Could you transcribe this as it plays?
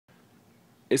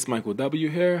It's Michael W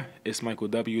here. It's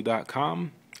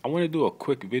michaelw.com. I want to do a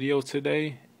quick video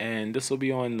today, and this will be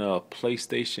on the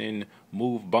PlayStation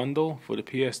Move bundle for the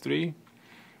PS3.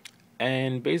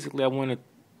 And basically, I want to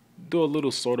do a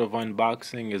little sort of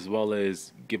unboxing as well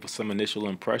as give some initial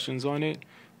impressions on it.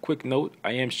 Quick note,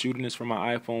 I am shooting this from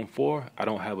my iPhone 4. I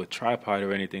don't have a tripod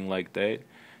or anything like that,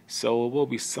 so it will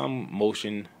be some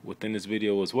motion within this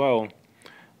video as well.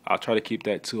 I'll try to keep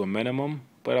that to a minimum,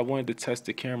 but I wanted to test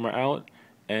the camera out,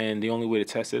 and the only way to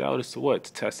test it out is to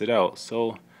test it out.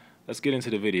 So let's get into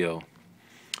the video.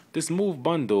 This Move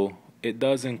bundle, it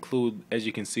does include, as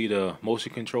you can see, the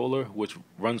motion controller, which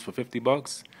runs for 50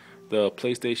 bucks, the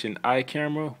PlayStation Eye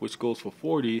camera, which goes for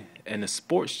 40, and the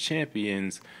Sports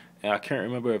Champions, and I can't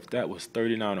remember if that was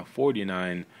 39 or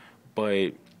 49,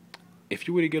 but if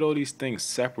you were to get all these things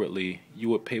separately, you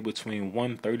would pay between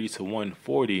 130 to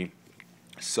 140.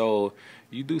 So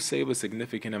you do save a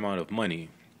significant amount of money.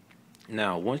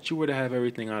 Now, once you were to have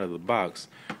everything out of the box,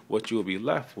 what you will be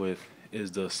left with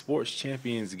is the Sports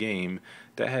Champions game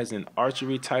that has an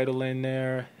archery title in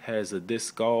there, has a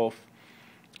disc golf,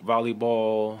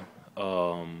 volleyball,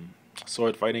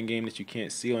 sword fighting game that you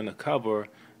can't see on the cover,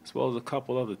 as well as a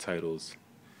couple other titles.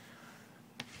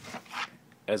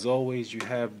 As always, you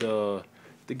have the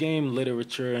game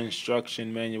literature,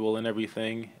 instruction manual, and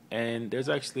everything, and there's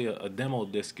actually a demo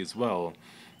disc as well.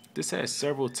 This has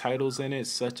several titles in it,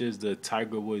 such as the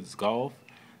Tiger Woods Golf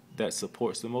that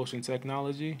supports the motion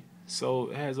technology. So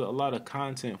it has a lot of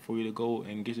content for you to go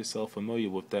and get yourself familiar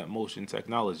with that motion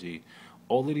technology.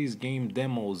 All of these game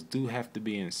demos do have to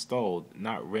be installed,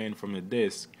 not ran from the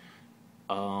disc.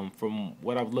 From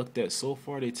what I've looked at so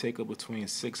far, they take up between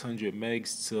 600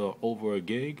 megs to over a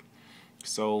gig.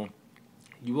 So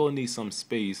you will need some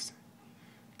space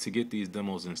to get these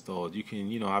demos installed. You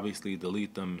can, obviously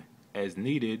delete them as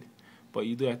needed, but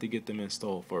you do have to get them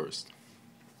installed first.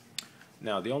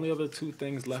 Now, the only other two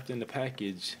things left in the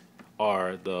package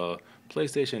are the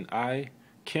PlayStation Eye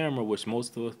camera, which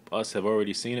most of us have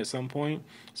already seen at some point.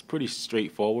 It's pretty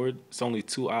straightforward. It's only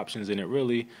two options in it,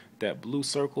 really. That blue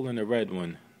circle and the red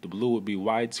one. The blue would be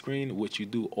widescreen, which you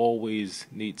do always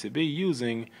need to be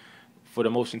using for the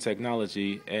motion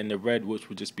technology, and the red, which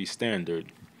would just be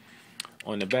standard.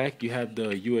 On the back, you have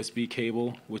the USB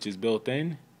cable, which is built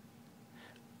in,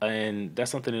 and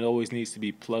that's something that always needs to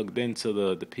be plugged into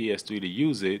the PS3 to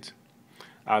use it,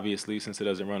 obviously, since it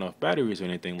doesn't run off batteries or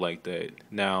anything like that.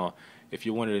 Now, if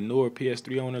you're one of the newer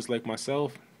PS3 owners like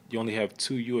myself, you only have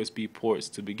two USB ports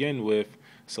to begin with,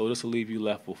 so this will leave you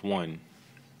left with one.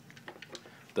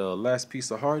 The last piece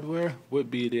of hardware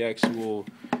would be the actual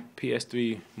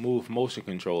PS3 Move motion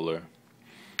controller.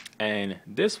 And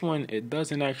this one, it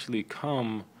doesn't actually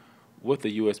come with a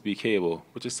USB cable,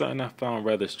 which is something I found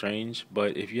rather strange.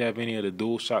 But if you have any of the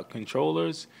DualShock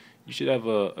controllers, you should have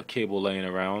a cable laying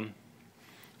around,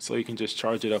 so you can just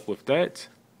charge it up with that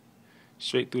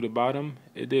straight through the bottom.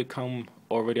 It did come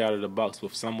already out of the box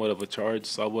with somewhat of a charge,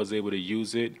 so I was able to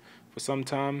use it for some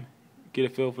time, get a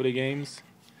feel for the games.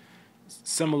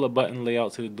 Similar button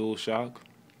layout to the DualShock.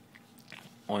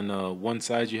 On one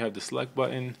side you have the select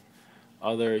button,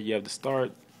 other you have the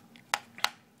start,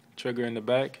 trigger in the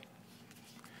back,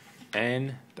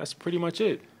 and that's pretty much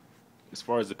it as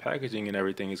far as the packaging and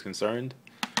everything is concerned.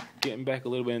 Getting back a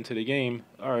little bit into the game,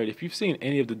 alright, if you've seen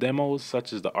any of the demos,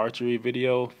 such as the archery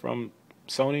video from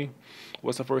Sony,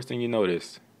 what's the first thing you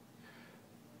notice?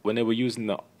 When they were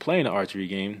playing the archery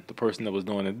game, the person that was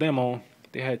doing the demo,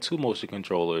 they had two motion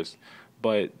controllers,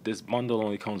 but this bundle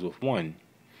only comes with one.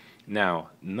 Now,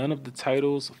 none of the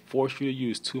titles force you to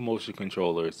use two motion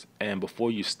controllers, and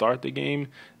before you start the game,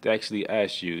 they actually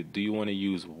ask you, do you want to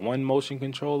use one motion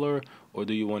controller or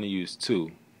do you want to use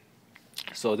two?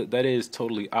 So that is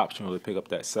totally optional to pick up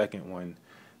that second one.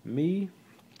 Me,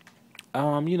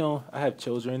 I have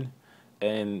children,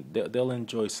 and they'll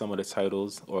enjoy some of the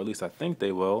titles, or at least I think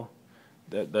they will,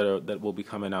 that will be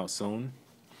coming out soon.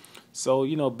 So,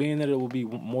 being that it will be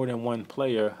more than one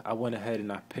player, I went ahead and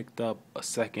I picked up a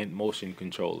second motion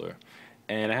controller.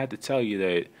 And I had to tell you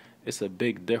that it's a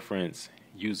big difference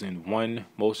using one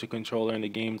motion controller in the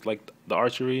games like the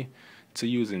archery to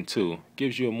using two.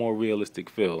 Gives you a more realistic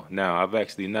feel. Now, I've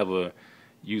actually never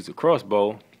used a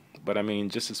crossbow, but I mean,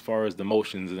 just as far as the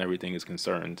motions and everything is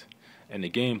concerned, and the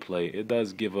gameplay, it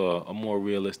does give a more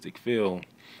realistic feel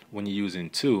when you're using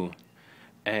two.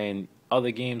 And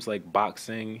other games like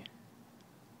boxing,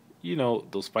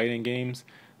 those fighting games,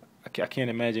 I can't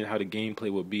imagine how the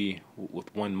gameplay would be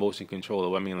with one motion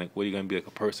controller. I mean, like, what are you going to be, like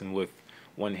a person with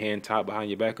one hand tied behind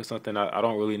your back or something? I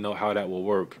don't really know how that will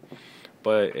work.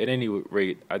 But at any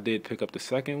rate, I did pick up the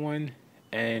second one,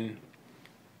 and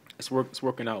it's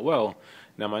working out well.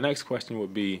 Now my next question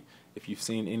would be if you've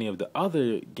seen any of the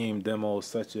other game demos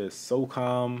such as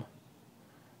SOCOM.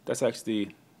 That's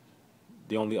actually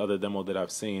the only other demo that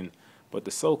I've seen. But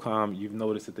the SOCOM, you've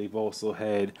noticed that they've also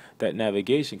had that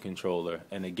navigation controller.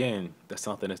 And again, that's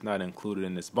something that's not included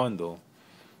in this bundle.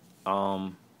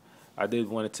 I did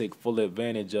want to take full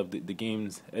advantage of the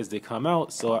games as they come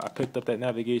out, so I picked up that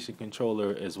navigation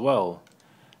controller as well.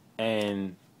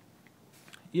 And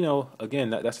you know, again,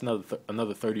 that's another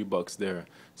 $30 there.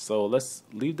 So let's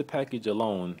leave the package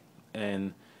alone,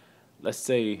 and let's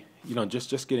say, you know,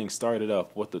 just getting started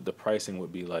up, what the pricing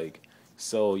would be like.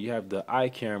 So you have the eye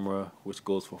camera, which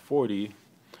goes for 40.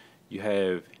 You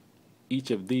have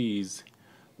each of these,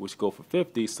 which go for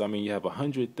 50. So I mean, you have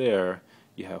 100 there.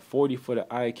 You have 40 for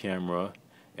the eye camera,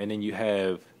 and then you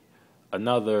have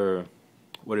another.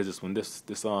 What is this one? This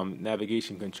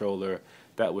navigation controller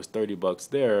that was $30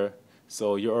 there.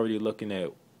 So you're already looking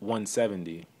at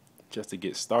 170 just to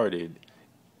get started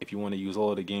if you want to use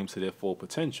all of the games to their full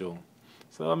potential.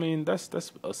 So I mean, that's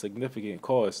a significant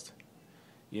cost,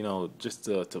 you know, just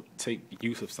to take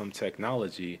use of some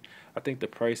technology. I think the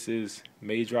prices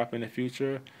may drop in the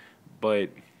future, but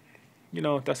you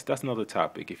know, that's another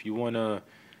topic. If you want to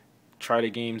try the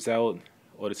games out,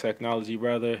 or the technology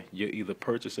rather, you either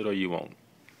purchase it or you won't.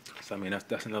 So I mean,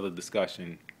 that's another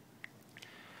discussion.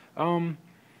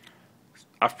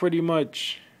 I've pretty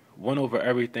much went over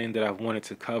everything that I've wanted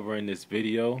to cover in this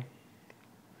video.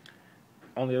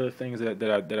 Only other things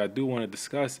that I do want to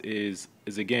discuss is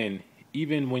again,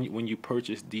 even when you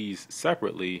purchase these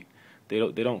separately, they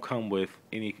don't come with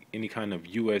any kind of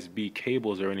USB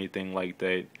cables or anything like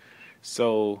that.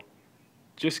 So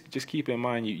just keep in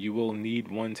mind you will need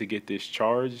one to get this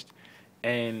charged.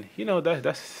 And you know,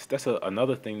 that's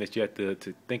another thing that you have to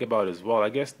think about as well. I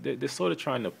guess they're sort of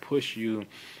trying to push you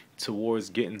towards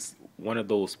getting one of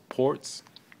those ports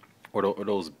or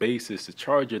those bases to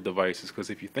charge your devices. Because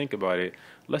if you think about it,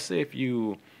 let's say if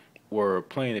you were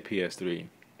playing a PS3,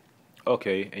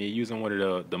 okay, and you're using one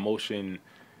of the motion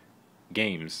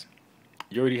games,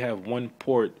 you already have one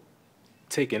port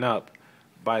taken up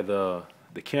by the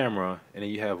camera, and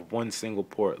then you have one single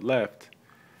port left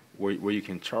where you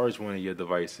can charge one of your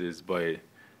devices. But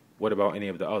what about any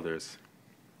of the others?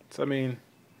 So I mean,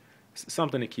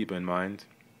 something to keep in mind.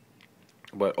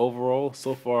 But overall,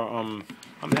 so far,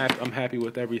 I'm happy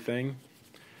with everything.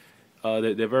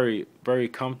 They're very, very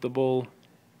comfortable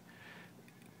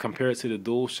compared to the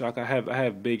DualShock. I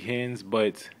have big hands,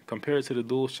 but compared to the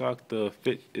DualShock, the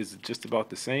fit is just about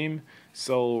the same.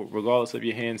 So regardless of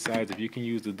your hand size, if you can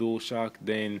use the DualShock,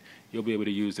 then you'll be able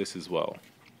to use this as well.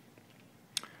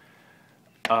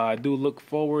 I do look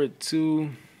forward to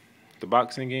the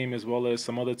boxing game as well as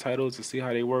some other titles to see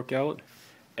how they work out.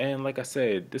 And like I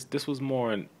said, this was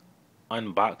more an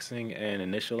unboxing and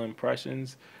initial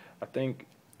impressions. I think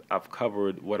I've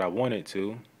covered what I wanted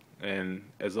to. And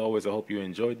as always, I hope you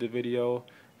enjoyed the video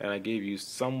and I gave you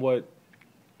somewhat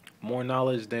more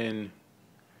knowledge than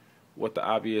what the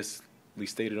obviously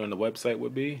stated on the website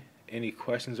would be. Any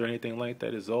questions or anything like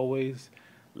that, as always,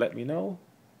 let me know.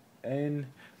 And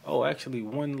oh, actually,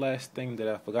 one last thing that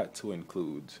I forgot to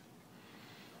include.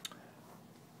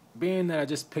 Being that I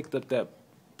just picked up that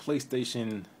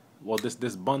PlayStation, well,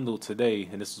 this bundle today,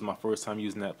 and this was my first time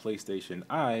using that PlayStation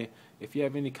Eye. If you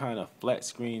have any kind of flat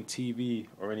screen TV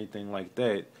or anything like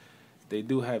that, they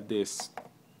do have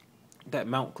that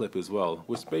mount clip as well,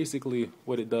 which basically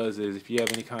what it does is if you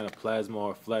have any kind of plasma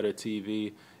or flatter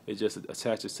TV, it just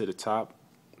attaches to the top,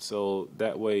 so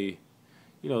that way,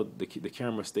 you know, the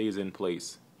camera stays in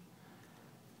place.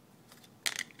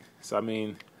 So I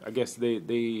mean, I guess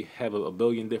they have a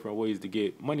billion different ways to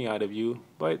get money out of you,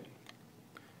 but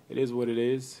it is what it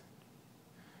is.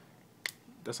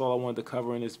 That's all I wanted to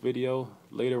cover in this video.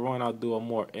 Later on, I'll do a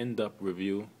more in-depth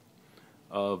review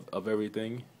of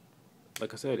everything.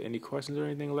 Like I said, any questions or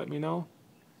anything, let me know.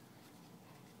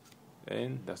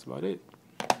 And that's about it.